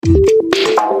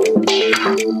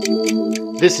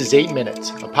This is 8 Minutes,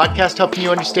 a podcast helping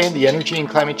you understand the energy and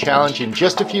climate challenge in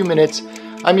just a few minutes.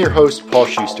 I'm your host, Paul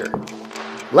Schuster.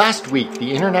 Last week,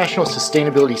 the International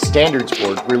Sustainability Standards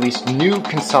Board released new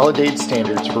consolidated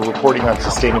standards for reporting on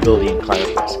sustainability and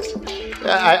climate risks.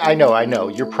 I know.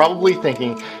 You're probably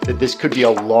thinking that this could be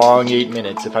a long 8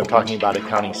 minutes if I'm talking about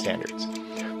accounting standards.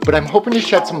 But I'm hoping to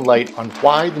shed some light on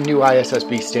why the new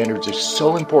ISSB standards are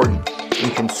so important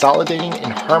in consolidating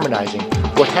and harmonizing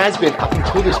what has been, up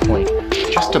until this point,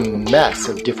 just a mess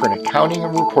of different accounting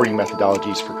and reporting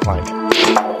methodologies for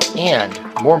climate. And,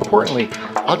 more importantly,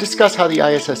 I'll discuss how the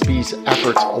ISSB's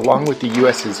efforts, along with the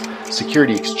U.S.'s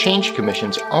Security Exchange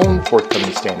Commission's own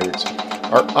forthcoming standards,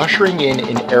 are ushering in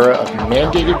an era of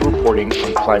mandated reporting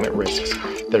on climate risks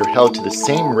that are held to the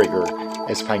same rigor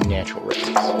as financial risks.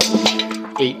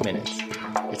 8 minutes.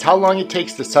 It's how long it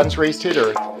takes the sun's rays to hit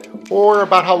Earth, or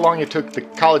about how long it took the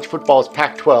college football's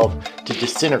Pac-12 to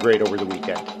disintegrate over the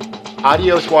weekend.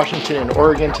 Adios, Washington and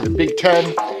Oregon to the Big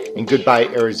Ten, and goodbye,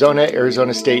 Arizona,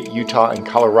 Arizona State, Utah, and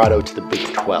Colorado to the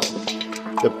Big 12.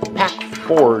 The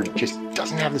Pac-4 just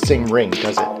doesn't have the same ring,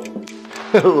 does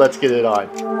it? Let's get it on.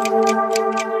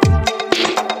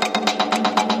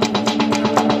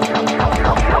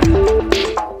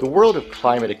 The world of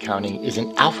climate accounting is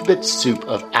an alphabet soup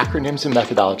of acronyms and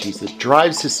methodologies that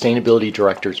drives sustainability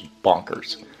directors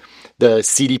bonkers. The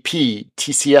CDP,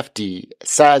 TCFD,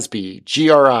 SASB,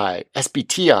 GRI,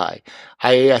 SBTI,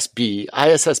 IASB,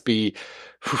 ISSB.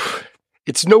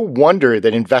 It's no wonder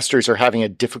that investors are having a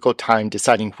difficult time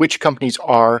deciding which companies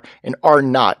are and are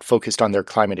not focused on their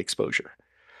climate exposure.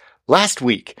 Last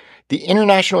week, the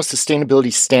International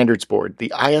Sustainability Standards Board,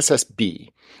 the ISSB,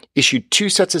 issued two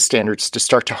sets of standards to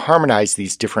start to harmonize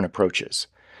these different approaches.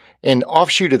 An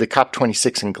offshoot of the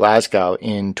COP26 in Glasgow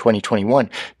in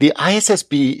 2021, the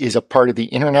ISSB is a part of the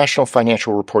International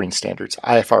Financial Reporting Standards,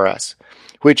 IFRS,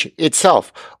 which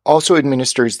itself also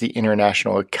administers the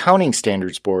International Accounting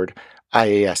Standards Board,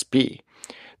 IASB.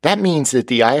 That means that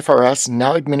the IFRS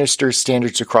now administers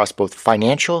standards across both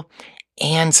financial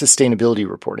and sustainability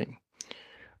reporting.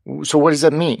 So what does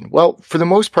that mean? Well, for the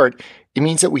most part, it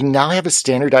means that we now have a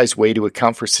standardized way to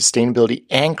account for sustainability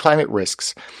and climate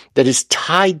risks that is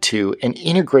tied to and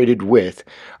integrated with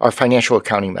our financial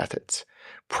accounting methods.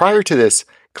 Prior to this,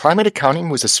 climate accounting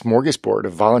was a smorgasbord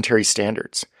of voluntary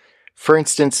standards. For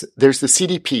instance, there's the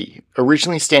CDP,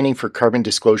 originally standing for Carbon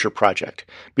Disclosure Project,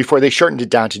 before they shortened it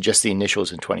down to just the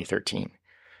initials in 2013.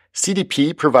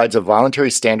 CDP provides a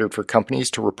voluntary standard for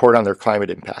companies to report on their climate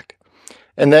impact.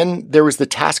 And then there was the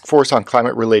Task Force on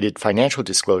Climate-Related Financial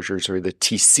Disclosures, or the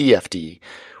TCFD,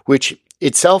 which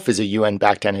itself is a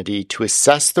UN-backed entity to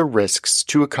assess the risks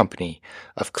to a company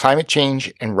of climate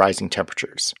change and rising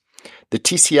temperatures. The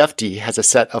TCFD has a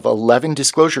set of 11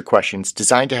 disclosure questions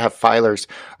designed to have filers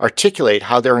articulate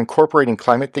how they're incorporating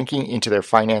climate thinking into their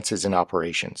finances and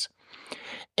operations.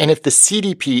 And if the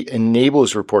CDP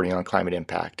enables reporting on climate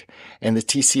impact, and the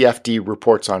TCFD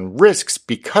reports on risks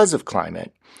because of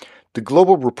climate, the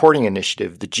Global Reporting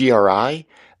Initiative, the GRI,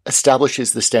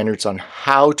 establishes the standards on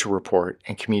how to report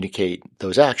and communicate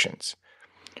those actions.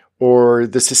 Or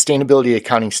the Sustainability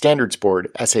Accounting Standards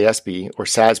Board, SASB or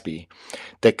SASB,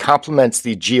 that complements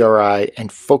the GRI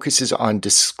and focuses on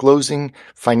disclosing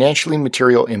financially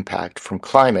material impact from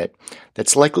climate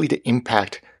that's likely to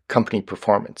impact company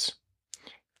performance.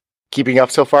 Keeping up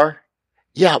so far?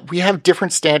 Yeah, we have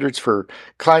different standards for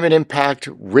climate impact,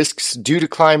 risks due to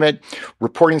climate,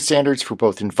 reporting standards for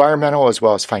both environmental as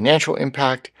well as financial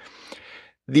impact.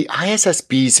 The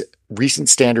ISSB's recent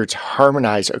standards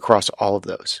harmonize across all of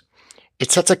those.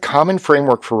 It sets a common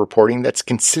framework for reporting that's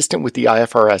consistent with the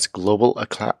IFRS Global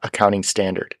Accounting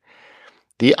Standard.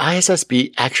 The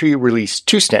ISSB actually released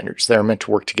two standards that are meant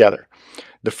to work together.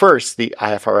 The first, the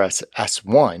IFRS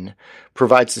S1,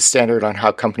 provides the standard on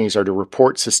how companies are to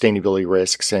report sustainability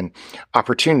risks and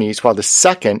opportunities, while the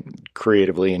second,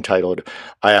 creatively entitled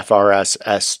IFRS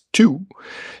S2,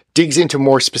 digs into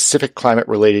more specific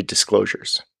climate-related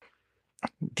disclosures.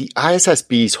 The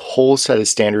ISSB's whole set of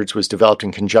standards was developed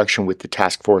in conjunction with the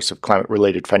Task Force of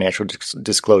Climate-Related Financial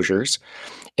Disclosures,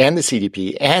 and the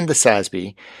CDP, and the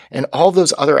SASB, and all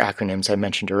those other acronyms I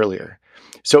mentioned earlier.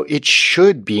 So it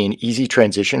should be an easy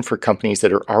transition for companies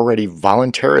that are already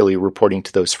voluntarily reporting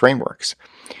to those frameworks.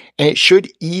 And it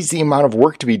should ease the amount of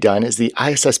work to be done, as the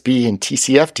ISSB and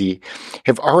TCFD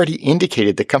have already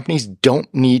indicated that companies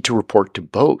don't need to report to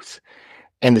both.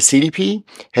 And the CDP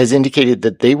has indicated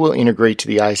that they will integrate to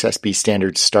the ISSB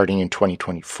standards starting in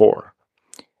 2024.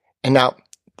 And now,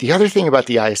 the other thing about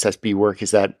the ISSB work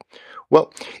is that,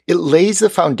 well, it lays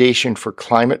the foundation for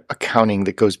climate accounting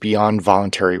that goes beyond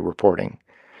voluntary reporting.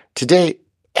 Today,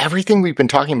 everything we've been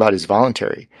talking about is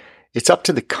voluntary. It's up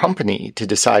to the company to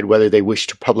decide whether they wish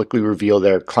to publicly reveal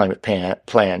their climate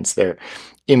plans, their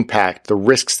impact, the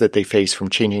risks that they face from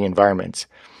changing environments.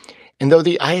 And though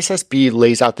the ISSB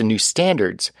lays out the new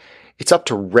standards, it's up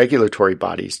to regulatory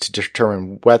bodies to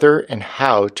determine whether and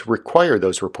how to require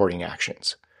those reporting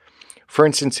actions. For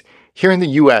instance, here in the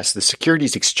U.S., the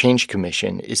Securities Exchange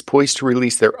Commission is poised to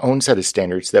release their own set of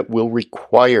standards that will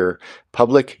require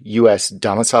public U.S.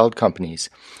 domiciled companies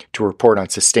to report on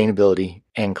sustainability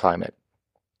and climate.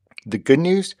 The good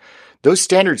news? Those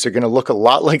standards are going to look a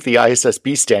lot like the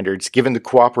ISSB standards, given the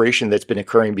cooperation that's been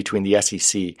occurring between the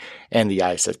SEC and the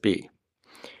ISSB.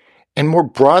 And more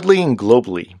broadly and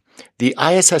globally, the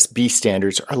ISSB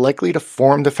standards are likely to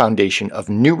form the foundation of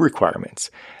new requirements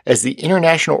as the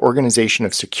International Organization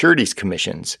of Securities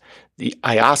Commissions, the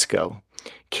IOSCO,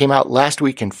 came out last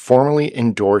week and formally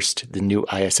endorsed the new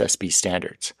ISSB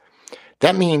standards.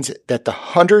 That means that the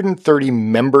 130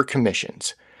 member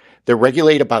commissions that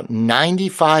regulate about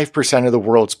 95% of the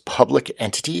world's public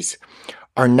entities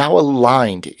are now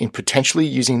aligned in potentially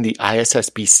using the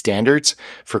ISSB standards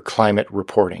for climate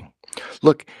reporting.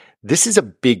 Look, this is a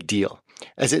big deal,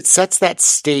 as it sets that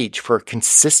stage for a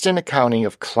consistent accounting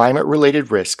of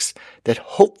climate-related risks that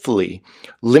hopefully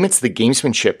limits the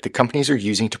gamesmanship that companies are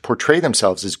using to portray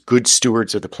themselves as good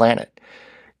stewards of the planet.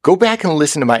 Go back and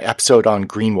listen to my episode on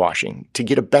greenwashing to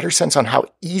get a better sense on how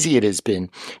easy it has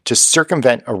been to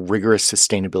circumvent a rigorous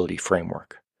sustainability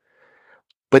framework.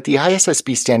 But the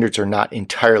ISSB standards are not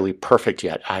entirely perfect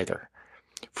yet either.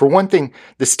 For one thing,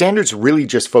 the standards really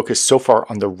just focus so far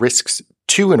on the risks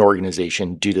to an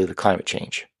organization due to the climate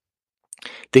change.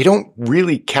 They don't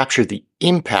really capture the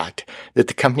impact that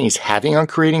the company is having on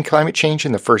creating climate change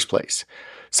in the first place,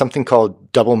 something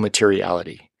called double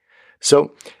materiality.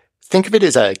 So think of it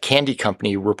as a candy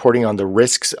company reporting on the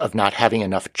risks of not having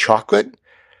enough chocolate,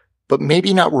 but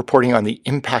maybe not reporting on the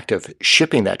impact of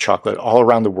shipping that chocolate all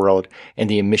around the world and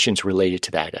the emissions related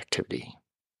to that activity.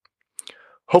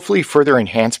 Hopefully, further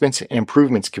enhancements and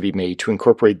improvements can be made to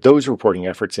incorporate those reporting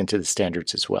efforts into the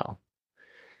standards as well.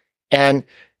 And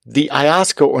the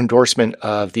IOSCO endorsement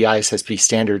of the ISSB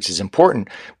standards is important,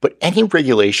 but any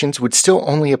regulations would still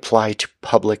only apply to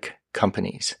public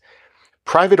companies.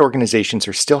 Private organizations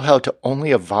are still held to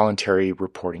only a voluntary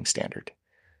reporting standard.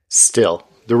 Still,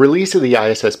 the release of the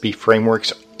ISSB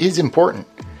frameworks is important.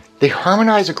 They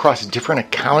harmonize across different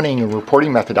accounting and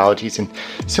reporting methodologies and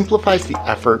simplifies the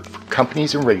effort for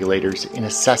companies and regulators in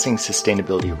assessing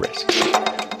sustainability risks.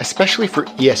 Especially for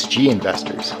ESG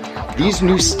investors, these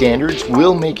new standards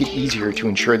will make it easier to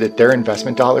ensure that their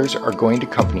investment dollars are going to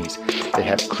companies that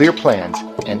have clear plans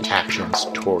and actions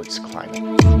towards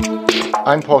climate.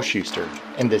 I'm Paul Schuster,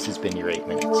 and this has been your 8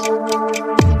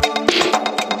 Minutes.